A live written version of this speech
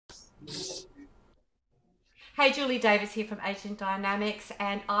Hey, Julie Davis here from Agent Dynamics,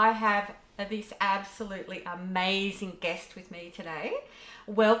 and I have this absolutely amazing guest with me today.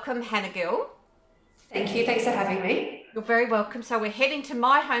 Welcome, Hannah Gill. Thank you. Thanks for having me. You're very welcome. So, we're heading to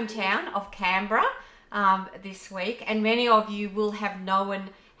my hometown of Canberra this week, and many of you will have known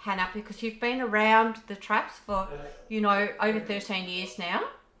Hannah because you've been around the traps for, over 13 years now,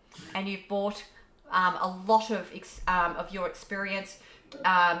 and you've brought a lot of your experience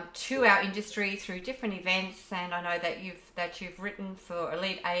to our industry through different events. And I know that you've written for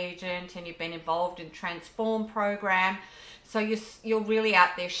Elite Agent, and you've been involved in Transform program. So you're really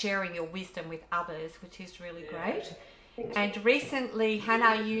out there sharing your wisdom with others, which is really great. And recently,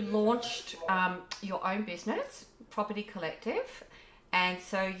 Hannah, you launched your own business, Property Collective, and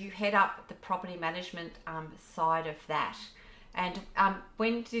so you head up the property management side of that. And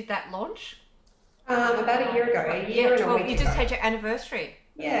when did that launch? About a year ago, a Yeah, year and a 12. week You just ago. had your anniversary.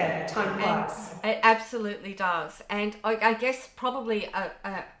 Yeah, time And flies. it absolutely does. And I guess probably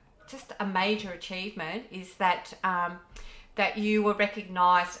just a major achievement is that you were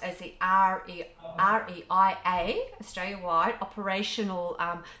recognised as the REIA Australia-wide Operational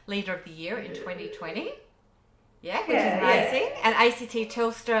Leader of the Year in 2020. Yeah, which is Yeah, yeah. amazing. And ACT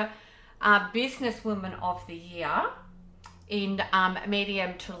Telstra Businesswoman of the Year in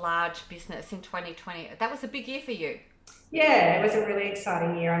medium to large business in 2020. That was a big year for you. Yeah, it was a really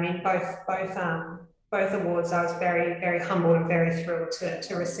exciting year. I mean, both awards I was very, very humbled and very thrilled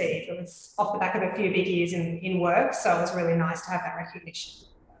to receive. It was off the back of a few big years in work, so it was really nice to have that recognition.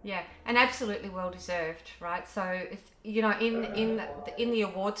 Yeah, and absolutely well deserved, right? So it's in the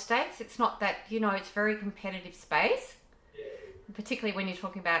award stakes, it's not that it's very competitive space, particularly when you're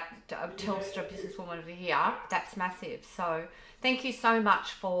talking about Telstra Businesswoman of the Year. That's massive. So thank you so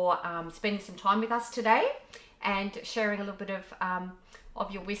much for spending some time with us today and sharing a little bit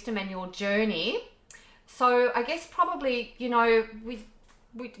of your wisdom and your journey. So I guess probably we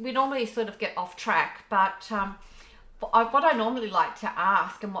normally sort of get off track, but what I normally like to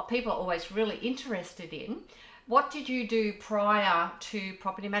ask, and what people are always really interested in, what did you do prior to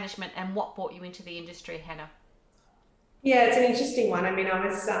property management, and what brought you into the industry, Hannah? Yeah, it's an interesting one. I mean, I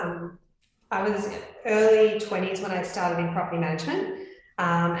was early 20s when I started in property management.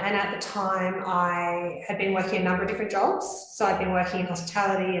 And at the time, I had been working a number of different jobs. So I'd been working in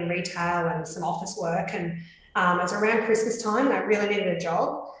hospitality and retail and some office work. And it was around Christmas time, and I really needed a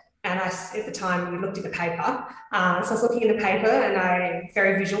job. And at the time, we looked in the paper. So I was looking in the paper, and I'm a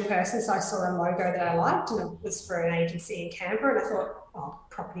very visual person. So I saw a logo that I liked, and it was for an agency in Canberra. And I thought, oh,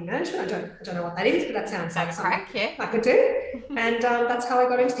 property management. I don't know what that is, but that sounds Have like a something crack, yeah. I could do. And that's how I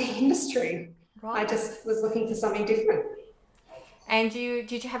got into the industry. I Right. just was looking for something different. And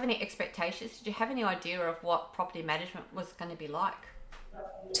did you have any expectations? Did you have any idea of what property management was going to be like?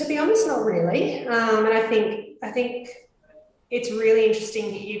 To be honest, not really. And I think it's really interesting,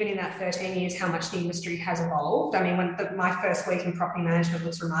 even in that 13 years, how much the industry has evolved. I mean, my first week in property management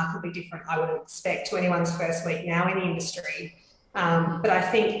was remarkably different, I would expect, to anyone's first week now in the industry. Mm-hmm. But I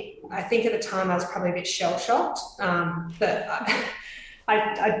think at the time I was probably a bit shell shocked. That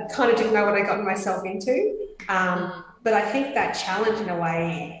I kind of didn't know what I got myself into. Mm. But I think that challenge in a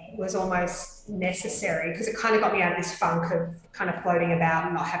way was almost necessary because it kind of got me out of this funk of kind of floating about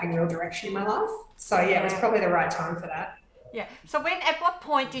and not having real direction in my life. So yeah, it was Yeah. probably the right time for that. Yeah. So at what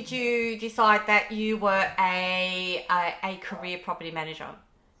point did you decide that you were a career property manager?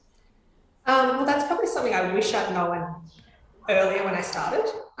 Well, that's probably something I wish I'd known earlier when I started.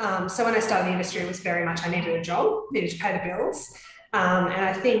 So when I started the industry, it was very much I needed a job, needed to pay the bills. And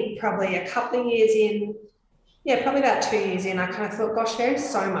I think probably a couple of years in, yeah, probably about 2 years in, I kind of thought, gosh, there is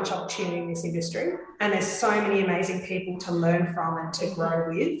so much opportunity in this industry, and there's so many amazing people to learn from and to grow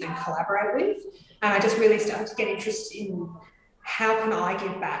with and collaborate with. And I just really started to get interested in how can I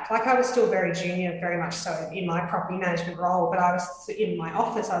give back? Like I was still very junior, very much so in my property management role, but I was in my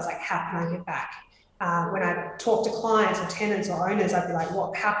office. I was like, how can I give back? When I talk to clients or tenants or owners, I'd be like,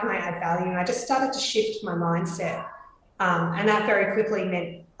 what? How can I add value? And I just started to shift my mindset, and that very quickly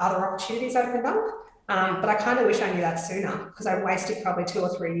meant other opportunities opened up. Yeah. But I kind of wish I knew that sooner because I wasted probably 2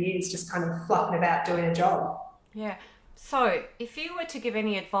 or 3 years just kind of fluffing about doing a job. Yeah. So, if you were to give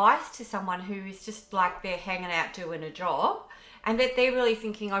any advice to someone who is just like they're hanging out doing a job and that they're really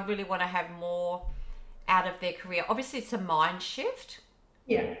thinking, I really want to have more out of their career, obviously it's a mind shift,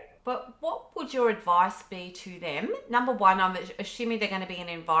 Yeah. but what would your advice be to them? Number one, I'm assuming they're going to be in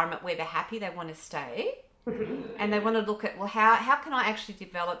an environment where they're happy, they want to stay, and they want to look at, well, how can I actually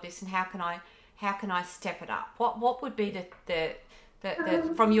develop this, and how can I step it up? What would be the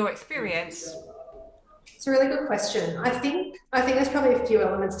from your experience? It's a really good question. I think there's probably a few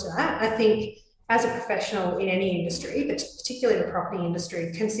elements to that. I think as a professional in any industry, but particularly the property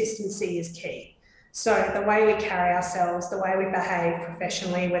industry, consistency is key. So the way we carry ourselves, the way we behave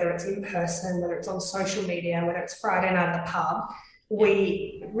professionally, whether it's in person, whether it's on social media, whether it's Friday night at the pub,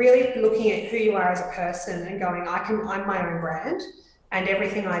 we really looking at who you are as a person and going, I'm my own brand. And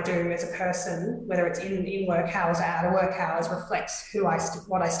everything I do as a person, whether it's in work hours or out of work hours, reflects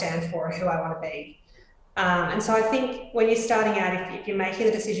what I stand for and who I want to be. And so I think when you're starting out, if you're making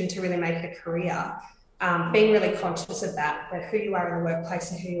the decision to really make it a career, being really conscious of that who you are in the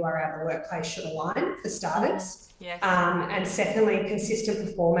workplace and who you are out of the workplace should align for starters. Yes. And secondly, consistent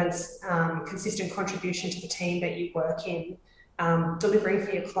performance, consistent contribution to the team that you work in, delivering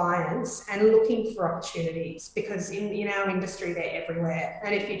for your clients and looking for opportunities, because in our industry they're everywhere,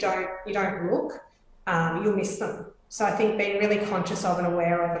 and if you don't look, you'll miss them. So I think being really conscious of and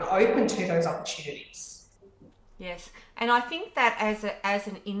aware of and open to those opportunities. Yes, and I think that as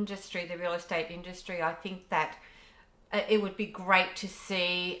an industry, the real estate industry, I think that it would be great to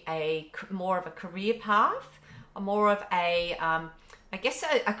see more of a career path, more of a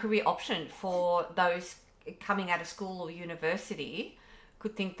career option for those coming out of school or university.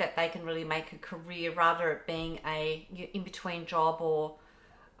 Could think that they can really make a career rather it being a in-between job or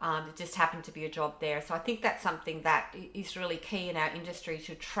it just happened to be a job there. So I think that's something that is really key in our industry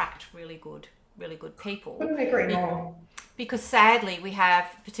to attract really good people. Couldn't agree more. Because sadly we have,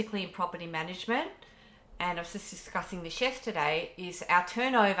 particularly in property management, and I was just discussing this yesterday, is our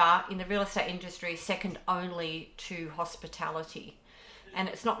turnover in the real estate industry second only to hospitality. And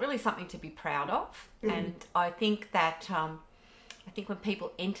it's not really something to be proud of. Mm-hmm. And I think that when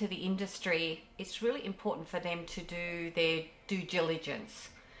people enter the industry, it's really important for them to do their due diligence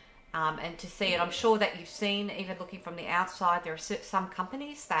and to see it. I'm sure that you've seen, even looking from the outside, there are some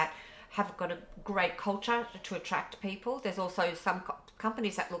companies that have got a great culture to attract people. There's also some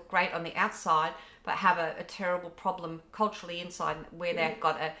companies that look great on the outside but have a terrible problem culturally inside, where they've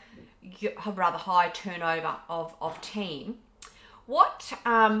got a rather high turnover of team. What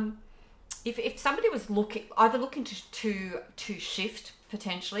if somebody was looking to shift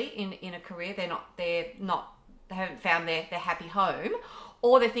potentially in a career, they haven't found their happy home,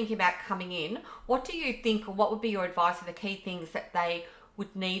 or they're thinking about coming in, what do you think, or what would be your advice of the key things that they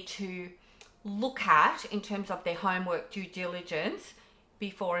would need to look at in terms of their homework due diligence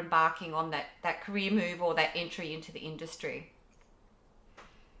before embarking on that career move or that entry into the industry?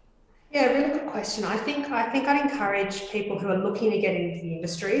 Yeah, really good question. I think I'd encourage people who are looking to get into the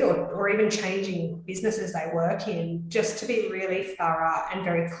industry or even changing businesses they work in, just to be really thorough and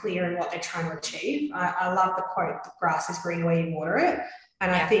very clear in what they're trying to achieve. I love the quote, "The grass is greener where you water it." And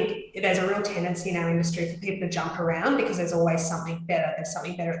I think there's a real tendency in our industry for people to jump around because there's always something better. There's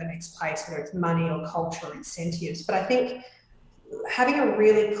something better at the next place, whether it's money or culture or incentives. But I think having a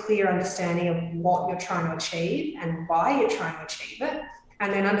really clear understanding of what you're trying to achieve and why you're trying to achieve it,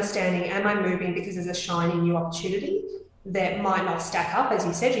 and then understanding, am I moving because there's a shiny new opportunity that might not stack up? As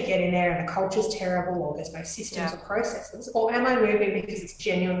you said, you get in there and the culture's terrible, or there's no systems or processes, or am I moving because it's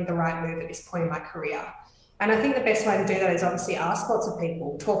genuinely the right move at this point in my career? And I think the best way to do that is obviously ask lots of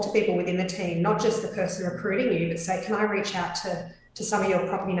people, talk to people within the team, not just the person recruiting you, but say, can I reach out to some of your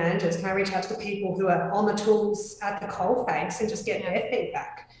property managers? Can I reach out to the people who are on the tools at the coalface and just get their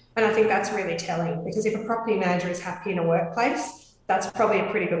feedback? And I think that's really telling, because if a property manager is happy in a workplace, that's probably a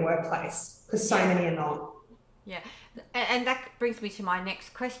pretty good workplace, because so many are not. Yeah, and that brings me to my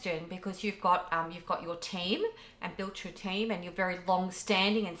next question, because you've got your team and built your team, and you're very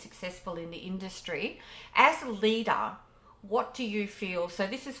long-standing and successful in the industry. As a leader, what do you feel? So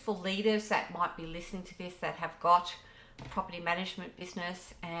this is for leaders that might be listening to this that have got a property management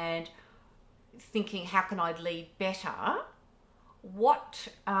business and thinking, how can I lead better? What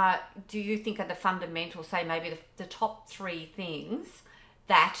do you think are the fundamentals, say maybe the top three things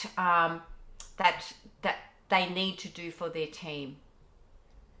that they need to do for their team?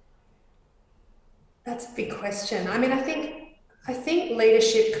 That's a big question. I mean, I think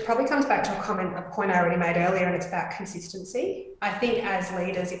leadership probably comes back to a point I already made earlier, and it's about consistency. I think as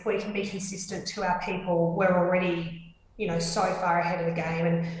leaders, if we can be consistent to our people, we're already, so far ahead of the game.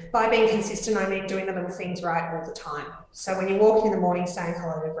 And by being consistent, I mean doing the little things right all the time. So when you walk in the morning, saying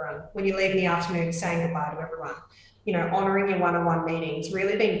hello to everyone. When you leave in the afternoon, saying goodbye to everyone. Honouring your one-on-one meetings,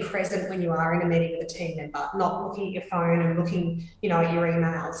 really being present when you are in a meeting with a team member, not looking at your phone and looking, at your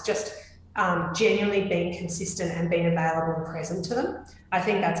emails, just genuinely being consistent and being available and present to them. I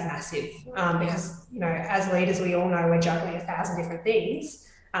think that's massive because, as leaders, we all know we're juggling 1,000 different things.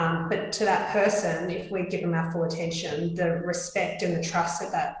 But to that person, if we give them our full attention, the respect and the trust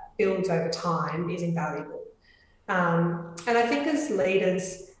that builds over time is invaluable. And I think as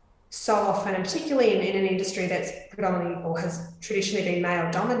leaders, so often, and particularly in an industry that's predominantly or has traditionally been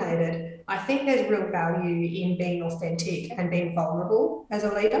male dominated, I think there's real value in being authentic and being vulnerable as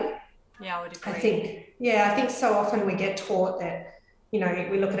a leader. Yeah, I would agree. I think so often we get taught that, we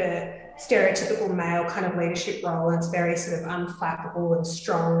look at a stereotypical male kind of leadership role and it's very sort of unflappable and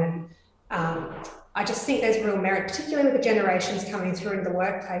strong. And I just think there's real merit, particularly with the generations coming through into the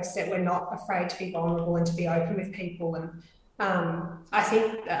workplace, that we're not afraid to be vulnerable and to be open with people. And I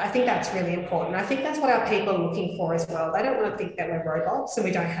think that's really important. I think that's what our people are looking for as well. They don't want to think that we're robots and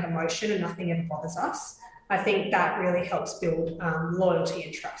we don't have emotion and nothing ever bothers us. I think that really helps build loyalty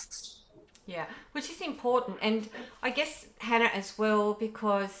and trust. Yeah, which is important. And I guess, Hannah, as well,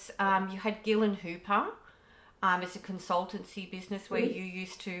 because you had Gill and Hooper as a consultancy business where you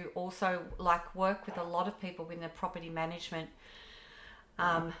used to also work with a lot of people in the property management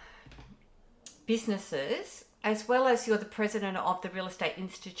businesses, as well as you're the president of the Real Estate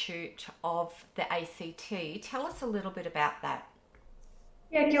Institute of the ACT. Tell us a little bit about that.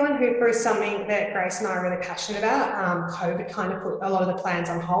 Yeah, Gill and Hooper is something that Grace and I are really passionate about. COVID kind of put a lot of the plans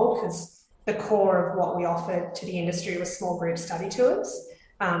on hold because the core of what we offered to the industry was small group study tours.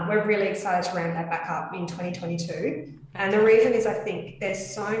 We're really excited to ramp that back up in 2022. And the reason is I think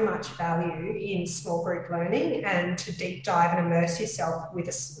there's so much value in small group learning and to deep dive and immerse yourself with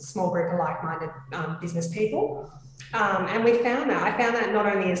a small group of like-minded business people. And I found that not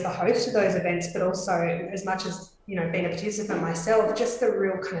only as the host of those events, but also as much as, being a participant myself, just the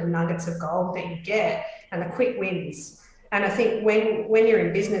real kind of nuggets of gold that you get and the quick wins. And I think when you're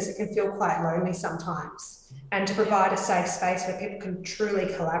in business, it can feel quite lonely sometimes. And to provide a safe space where people can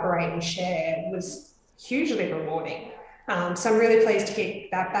truly collaborate and share was hugely rewarding. So I'm really pleased to kick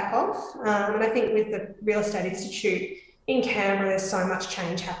that back off. And I think with the Real Estate Institute in Canberra, there's so much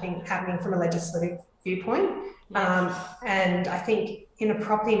change happening from a legislative viewpoint. And I think in the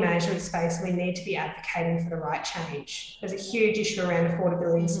property management space, we need to be advocating for the right change. There's a huge issue around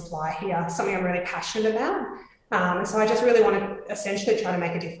affordability and supply here, something I'm really passionate about. And so I just really want to essentially try to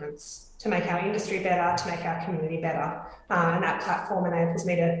make a difference, to make our industry better, to make our community better. And that platform enables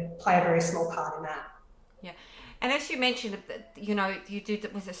me to play a very small part in that. Yeah. And as you mentioned, you did,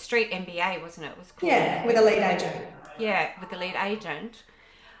 it was a street MBA, wasn't it? It was called, with a lead agent. Yeah, with the lead agent.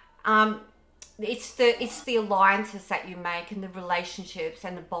 It's the alliances that you make and the relationships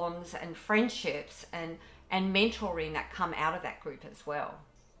and the bonds and friendships and mentoring that come out of that group as well.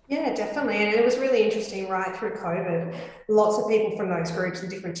 Yeah, definitely. And it was really interesting right through COVID. Lots of people from those groups and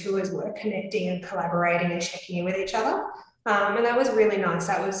different tours were connecting and collaborating and checking in with each other. And that was really nice.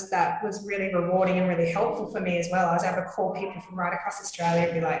 That was really rewarding and really helpful for me as well. I was able to call people from right across Australia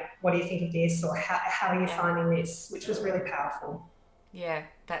and be like, what do you think of this? Or how are you finding this? Which was really powerful. Yeah,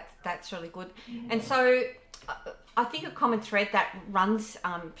 that's really good. And so I think a common thread that runs,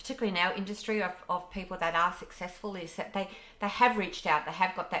 particularly in our industry of people that are successful, is that they have reached out, they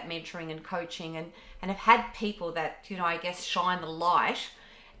have got that mentoring and coaching and have had people that, I guess, shine the light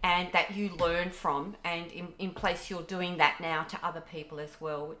and that you learn from, and in place you're doing that now to other people as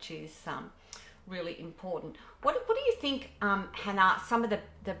well, which is really important. What do you think, Hannah, some of the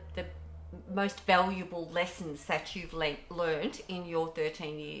most valuable lessons that you've learned in your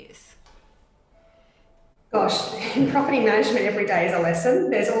 13 years? Gosh, in property management, every day is a lesson.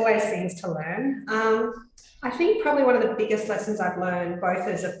 There's always things to learn. I think probably one of the biggest lessons I've learned, both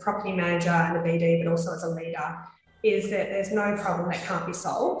as a property manager and a BD, but also as a leader, is that there's no problem that can't be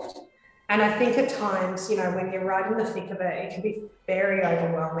solved. And I think at times, when you're right in the thick of it, it can be very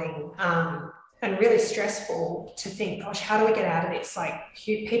overwhelming and really stressful to think, gosh, how do we get out of this?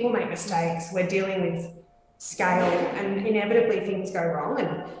 People make mistakes. We're dealing with scale and inevitably things go wrong.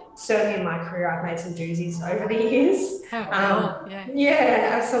 And certainly in my career, I've made some doozies over the years. Oh, wow. Yeah,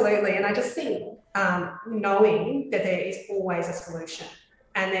 absolutely. And I just think knowing that there is always a solution,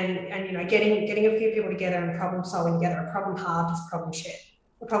 and getting a few people together and problem solving together. A problem halved is a problem shared.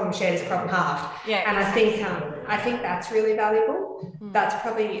 A problem shared is a problem halved. Yeah, and I think that's really valuable. That's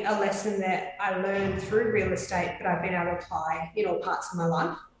probably a lesson that I learned through real estate that I've been able to apply in all parts of my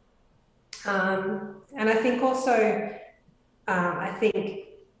life. And I think also,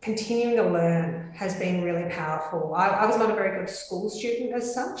 continuing to learn has been really powerful. I was not a very good school student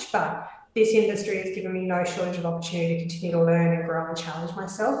as such, but this industry has given me no shortage of opportunity to continue to learn and grow and challenge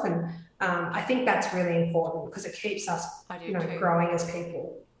myself. And I think that's really important because it keeps us growing as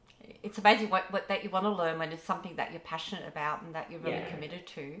people. It's amazing what that you want to learn when it's something that you're passionate about and that you're really committed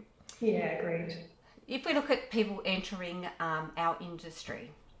to. Yeah, agreed. if we look at people entering our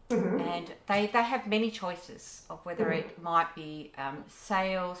industry, Mm-hmm. and they have many choices of whether Mm-hmm. it might be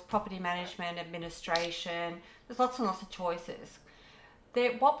sales, property management, administration. There's lots and lots of choices.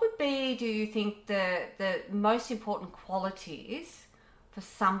 What would be, do you think, the most important qualities for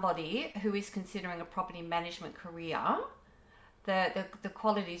somebody who is considering a property management career? The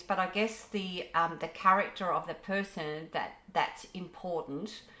qualities, but I guess the character of the person that's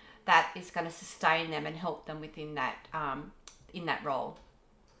important, that is going to sustain them and help them within that in that role.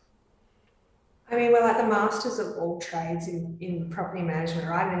 I mean, we're like the masters of all trades in property management,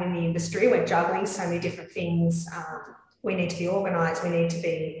 right? And in the industry, we're juggling so many different things. We need to be organised. We need to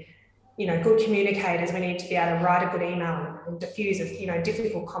be, good communicators. We need to be able to write a good email and diffuse a,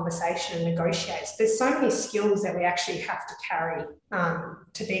 difficult conversation and negotiate. So there's so many skills that we actually have to carry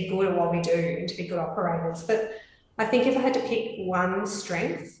to be good at what we do and to be good operators. But I think if I had to pick one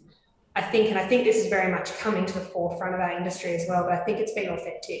strength, I think this is very much coming to the forefront of our industry as well, but I think it's being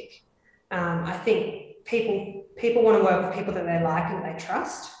authentic. I think people want to work with people that they like and they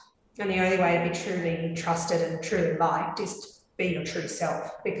trust. And the only way to be truly trusted and truly liked is to be your true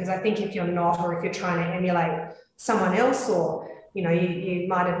self. Because I think if you're not, or if you're trying to emulate someone else, or, you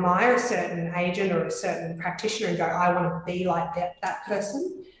might admire a certain agent or a certain practitioner and go, I want to be like that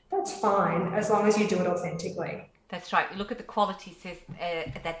person, that's fine, as long as you do it authentically. That's right. You look at the qualities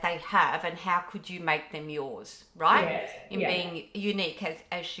that they have, and how could you make them yours, right? Being unique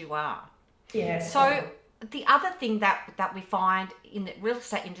as you are. Yes. So the other thing that we find in the real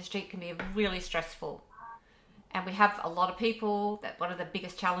estate industry, it can be really stressful. And we have a lot of people that one of the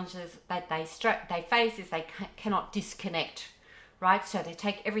biggest challenges that they face is they cannot disconnect, right? So they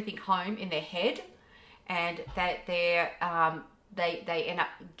take everything home in their head, and that they end up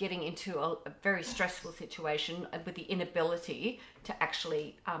getting into a very stressful situation with the inability to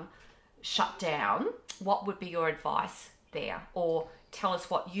actually shut down. What would be your advice there? Or tell us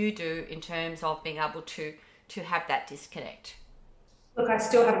what you do in terms of being able to have that disconnect. Look, I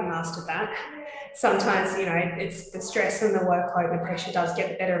still haven't mastered that. Sometimes, it's the stress and the workload and the pressure does get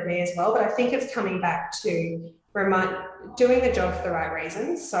the better of me as well. But I think it's coming back to doing the job for the right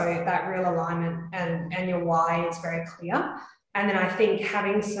reasons. So that real alignment and your why is very clear. And then I think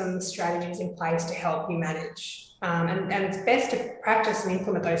having some strategies in place to help you manage. And it's best to practice and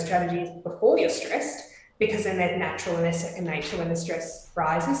implement those strategies before you're stressed, because then they're natural and they're second nature when the stress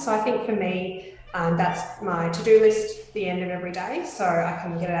rises. So I think for me, that's my to-do list at the end of every day, so I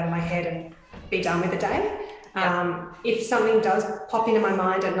can get it out of my head and be done with the day. If something does pop into my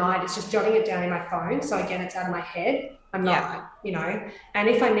mind at night, it's just jotting it down in my phone. So again, it's out of my head. I'm not, and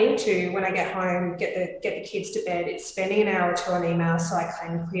if I need to, when I get home, get the kids to bed, it's spending an hour or two on email so I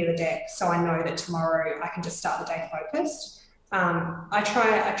can clear the deck, so I know that tomorrow I can just start the day focused. I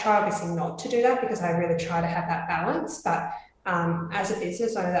try obviously not to do that, because I really try to have that balance, but as a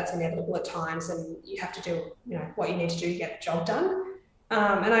business, I know that's inevitable at times, and you have to do what you need to do to get the job done.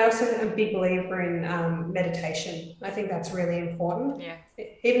 And I also am a big believer in meditation. I think that's really important. Yeah.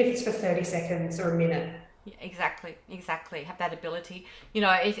 Even if it's for 30 seconds or a minute. Yeah, exactly. Have that ability.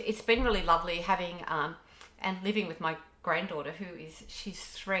 It's been really lovely having and living with my granddaughter, she's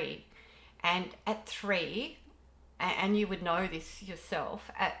 3, and at 3, and you would know this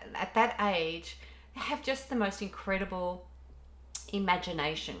yourself, at that age, they have just the most incredible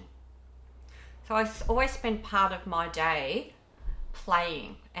imagination. So I always spend part of my day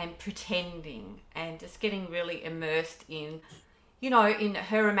playing and pretending and just getting really immersed in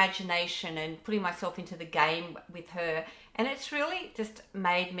her imagination and putting myself into the game with her. And it's really just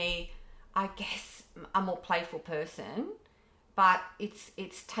made me, I guess, a more playful person. But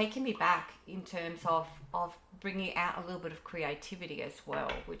it's taken me back in terms of bringing out a little bit of creativity as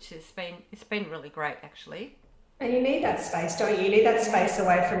well, which it's been really great, actually. And you need that space, don't you? You need that space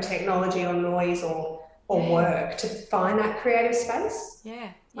away from technology or noise or work to find that creative space. Yeah.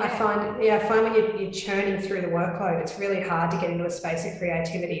 I find when you're churning through the workload, it's really hard to get into a space of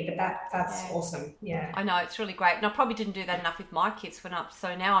creativity, but that's awesome. Yeah. I know, it's really great. And I probably didn't do that enough with my kids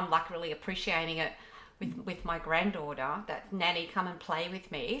so now I'm like really appreciating it with my granddaughter, that Nanny, come and play with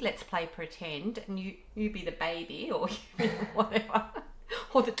me. Let's play pretend, and you be the baby, or whatever,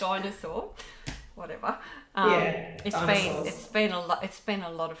 or the dinosaur, whatever. It's been a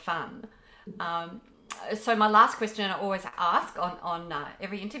lot of fun. So my last question I always ask on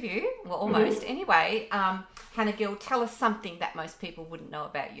every interview, well, almost anyway, Hannah Gill, tell us something that most people wouldn't know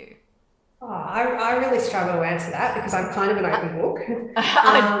about you. Oh, I really struggle to answer that, because I'm kind of an open book.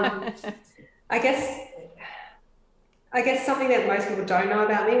 I guess something that most people don't know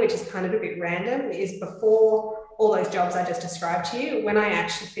about me, which is kind of a bit random, is before all those jobs I just described to you. When I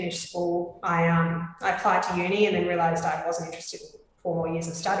actually finished school, I applied to uni and then realised I wasn't interested in 4 more years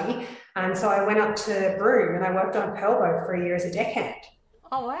of study. And so I went up to Broome and I worked on a pearl boat for a year as a deckhand.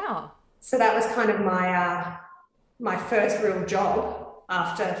 Oh, wow. So that was kind of my first real job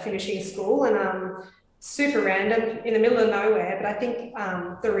after finishing school, and super random in the middle of nowhere. But I think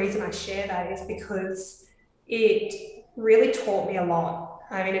the reason I share that is because it really taught me a lot.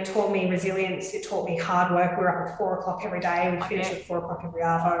 I mean, it taught me resilience. It taught me hard work. We were up at 4 o'clock every day. We finished at 4 o'clock every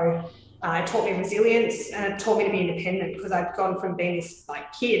arvo. It taught me resilience, and it taught me to be independent, because I'd gone from being this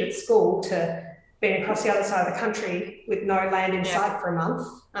like kid at school to being across the other side of the country with no land in sight for a month.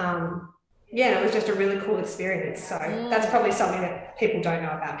 Yeah, it was just a really cool experience. So that's probably something that people don't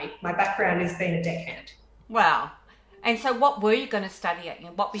know about me. My background is being a deckhand. Wow. And so what were you going to study at?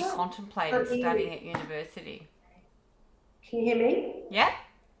 What were you contemplating studying at university? Can you hear me? Yeah.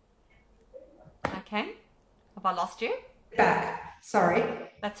 Okay. Have I lost you? Back. Sorry.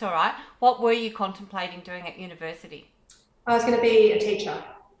 That's all right. What were you contemplating doing at university? I was going to be a teacher.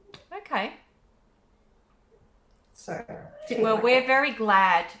 Okay. So, well, we're very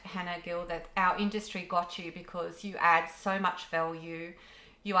glad, Hannah Gill, that our industry got you, because you add so much value.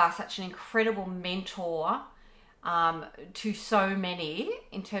 You are such an incredible mentor to so many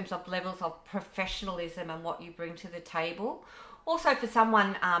in terms of levels of professionalism and what you bring to the table. Also, for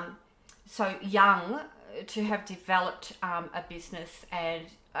someone so young to have developed a business, and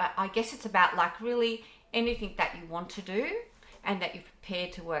I guess it's about like really anything that you want to do and that you're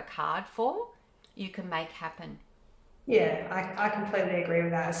prepared to work hard for, you can make happen. Yeah, I completely agree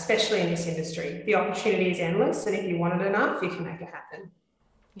with that, especially in this industry. The opportunity is endless, and if you want it enough, you can make it happen.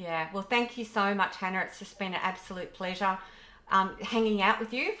 Yeah, well, thank you so much, Hannah. It's just been an absolute pleasure hanging out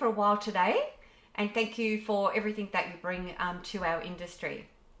with you for a while today, and thank you for everything that you bring to our industry.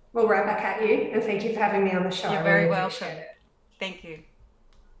 Well, right back at you, and thank you for having me on the show. You're very welcome. Thank you.